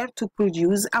the air to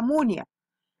produce ammonia.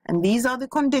 And these are the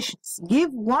conditions.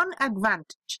 Give one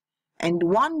advantage and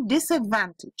one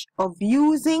disadvantage of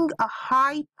using a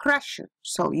high pressure.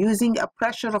 So using a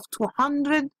pressure of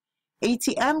 200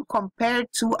 atm compared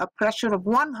to a pressure of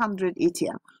 100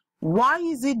 atm. Why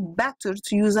is it better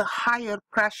to use a higher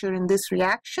pressure in this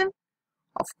reaction?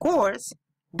 Of course,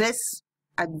 this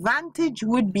advantage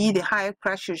would be the higher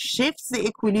pressure shifts the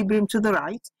equilibrium to the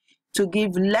right to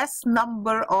give less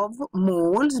number of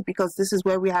moles, because this is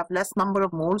where we have less number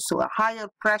of moles, so a higher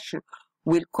pressure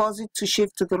will cause it to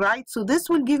shift to the right. So this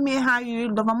will give me a higher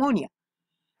yield of ammonia.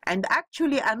 And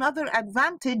actually another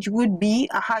advantage would be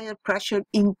a higher pressure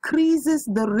increases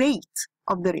the rate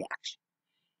of the reaction.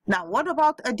 Now, what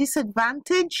about a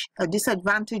disadvantage? A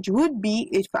disadvantage would be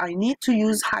if I need to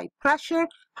use high pressure.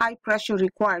 High pressure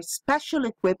requires special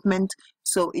equipment,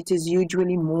 so it is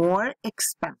usually more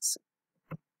expensive.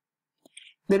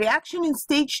 The reaction in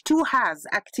stage 2 has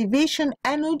activation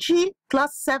energy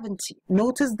plus 70.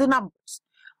 Notice the numbers.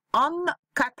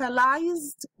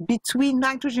 Uncatalyzed between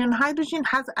nitrogen and hydrogen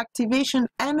has activation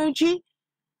energy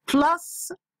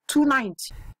plus 290.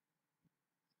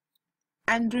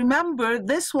 And remember,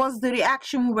 this was the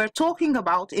reaction we were talking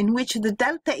about in which the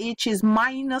delta H is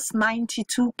minus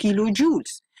 92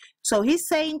 kilojoules. So he's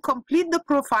saying complete the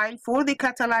profile for the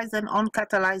catalyzed and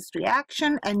uncatalyzed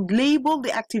reaction and label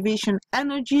the activation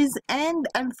energies and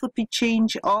enthalpy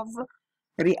change of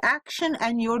reaction,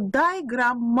 and your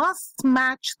diagram must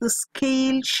match the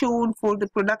scale shown for the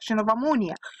production of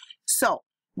ammonia. So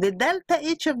the delta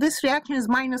H of this reaction is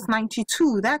minus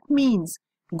 92. That means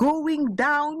going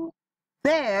down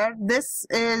there, this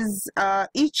is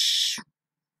each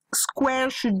square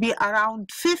should be around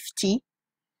 50,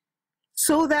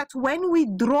 so that when we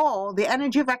draw the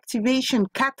energy of activation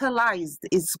catalyzed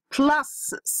is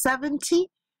plus 70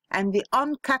 and the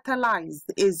uncatalyzed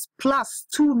is plus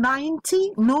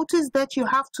 290. Notice that you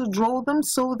have to draw them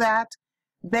so that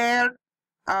there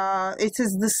it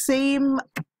is the same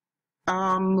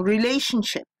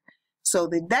relationship. So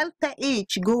the delta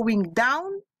H going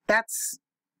down, that's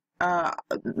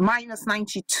minus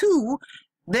 92.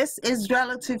 This is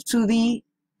relative to the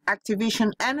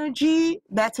activation energy,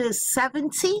 that is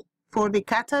 70 for the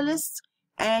catalyst,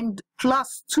 and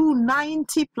plus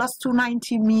 290. Plus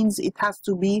 290 means it has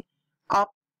to be up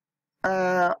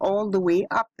all the way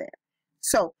up there.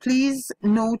 So please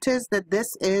notice that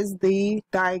this is the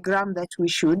diagram that we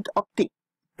should obtain.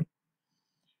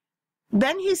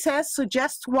 Then he says,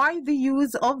 suggest why the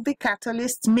use of the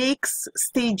catalyst makes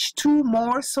stage 2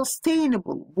 more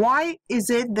sustainable. Why is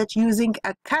it that using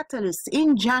a catalyst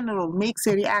in general makes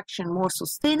a reaction more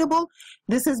sustainable?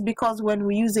 This is because when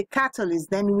we use a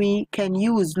catalyst, then we can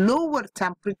use lower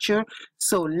temperature,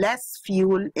 so less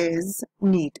fuel is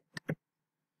needed.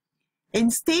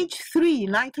 In stage 3,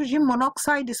 nitrogen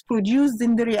monoxide is produced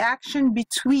in the reaction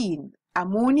between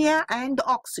ammonia and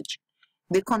oxygen.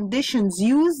 The conditions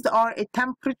used are a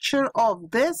temperature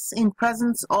of this in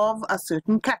presence of a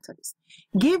certain catalyst.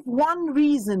 Give one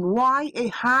reason why a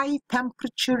high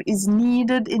temperature is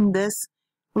needed in this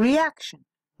reaction.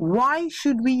 Why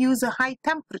should we use a high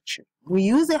temperature? We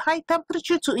use a high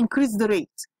temperature to increase the rate.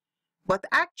 But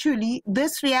actually,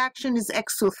 this reaction is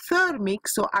exothermic,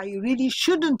 so I really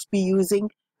shouldn't be using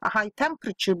a high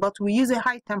temperature, but we use a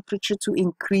high temperature to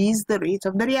increase the rate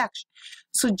of the reaction.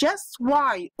 So just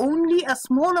why only a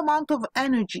small amount of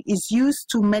energy is used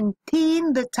to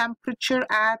maintain the temperature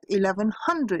at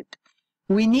 1100.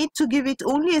 We need to give it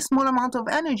only a small amount of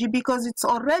energy because it's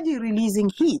already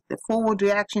releasing heat. The forward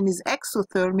reaction is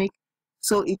exothermic,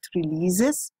 so it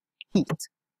releases heat.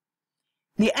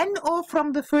 The NO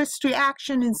from the first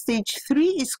reaction in stage 3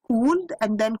 is cooled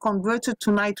and then converted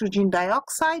to nitrogen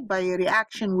dioxide by a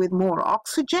reaction with more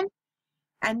oxygen.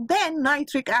 And then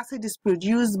nitric acid is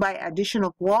produced by addition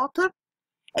of water.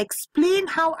 Explain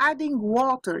how adding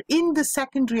water in the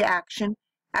second reaction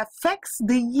affects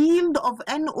the yield of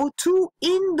NO2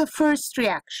 in the first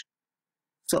reaction.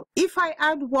 So if I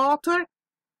add water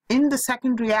in the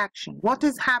second reaction, what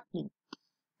is happening?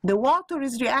 The water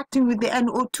is reacting with the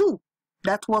NO2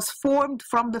 that was formed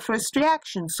from the first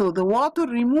reaction. So the water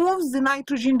removes the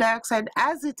nitrogen dioxide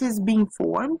as it is being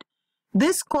formed.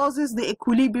 This causes the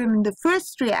equilibrium in the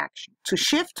first reaction to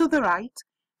shift to the right,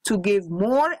 to give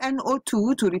more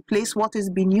NO2 to replace what is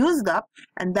being used up,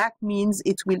 and that means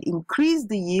it will increase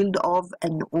the yield of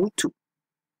NO2.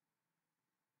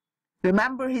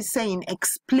 Remember, he's saying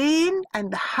explain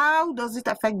and how does it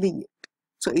affect the yield.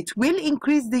 So it will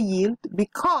increase the yield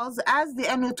because as the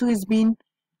NO2 is being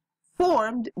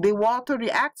formed, the water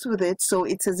reacts with it, so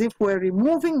it's as if we're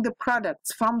removing the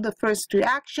products from the first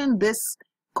reaction. This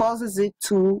causes it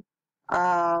to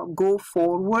go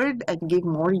forward and give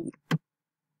more yield.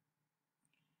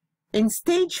 In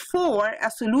stage 4,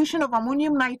 a solution of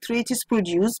ammonium nitrate is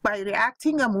produced by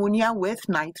reacting ammonia with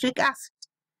nitric acid.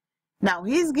 Now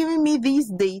he's giving me these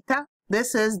data.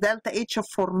 This is delta H of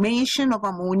formation of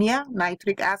ammonia,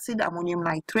 nitric acid, ammonium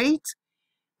nitrate,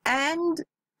 and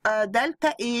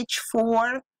delta H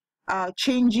for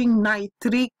changing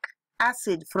nitric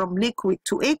acid from liquid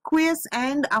to aqueous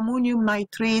and ammonium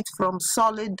nitrate from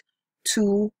solid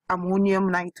to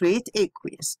ammonium nitrate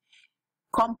aqueous.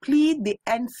 Complete the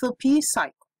enthalpy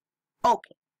cycle.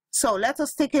 Okay, so let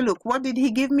us take a look. What did he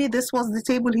give me? This was the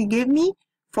table he gave me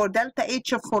for delta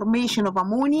H of formation of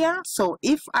ammonia. So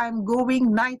if I'm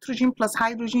going nitrogen plus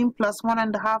hydrogen plus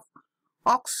 1.5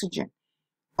 oxygen,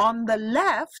 on the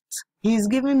left, he's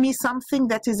giving me something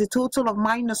that is a total of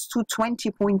minus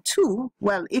 220.2.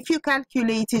 Well, if you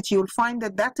calculate it, you'll find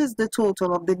that that is the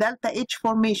total of the delta H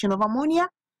formation of ammonia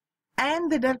and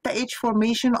the delta H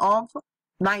formation of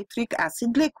nitric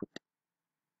acid liquid.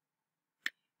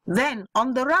 Then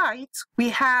on the right, we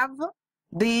have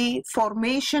the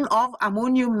formation of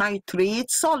ammonium nitrate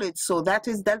solid. So that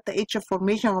is delta H of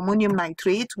formation of ammonium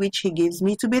nitrate, which he gives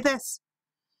me to be this.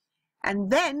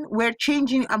 And then we're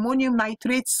changing ammonium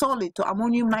nitrate solid to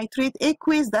ammonium nitrate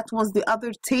aqueous. That was the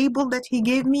other table that he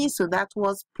gave me. So that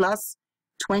was plus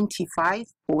 25.6.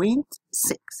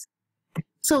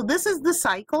 So this is the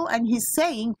cycle, and he's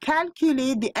saying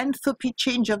calculate the enthalpy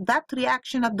change of that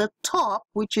reaction at the top,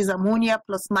 which is ammonia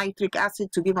plus nitric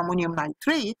acid to give ammonium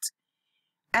nitrate.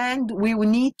 And we will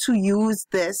need to use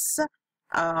this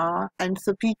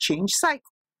enthalpy change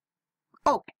cycle.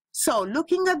 Okay, so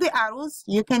looking at the arrows,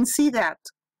 you can see that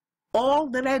all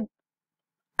the red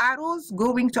arrows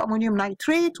going to ammonium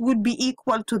nitrate would be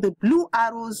equal to the blue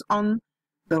arrows on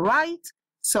the right.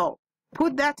 So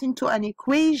put that into an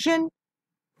equation.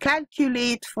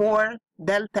 Calculate for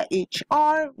delta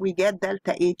HR, we get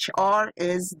delta HR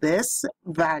is this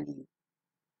value.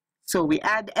 So we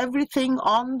add everything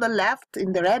on the left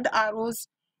in the red arrows,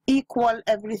 equal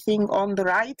everything on the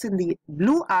right in the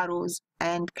blue arrows,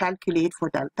 and calculate for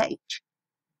delta H.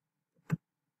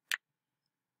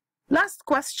 Last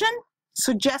question,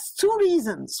 suggest 2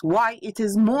 reasons why it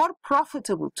is more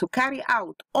profitable to carry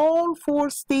out all 4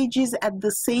 stages at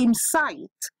the same site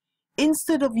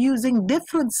instead of using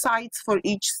different sites for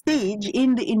each stage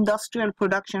in the industrial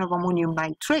production of ammonium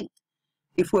nitrate.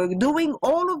 If we're doing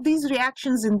all of these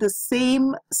reactions in the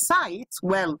same sites,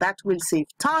 well, that will save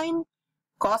time,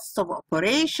 cost of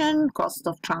operation, cost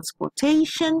of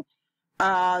transportation.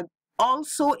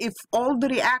 Also, if all the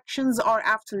reactions are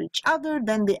after each other,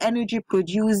 then the energy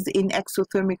produced in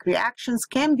exothermic reactions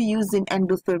can be used in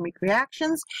endothermic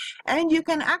reactions. And you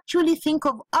can actually think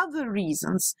of other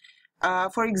reasons.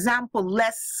 For example,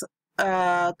 less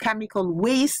chemical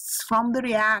wastes from the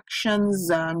reactions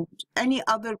and any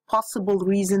other possible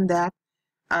reason that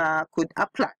could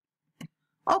apply.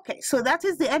 Okay, so that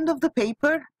is the end of the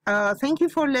paper. Thank you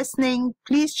for listening.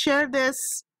 Please share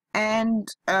this and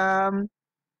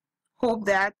hope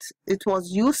that it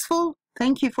was useful.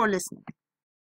 Thank you for listening.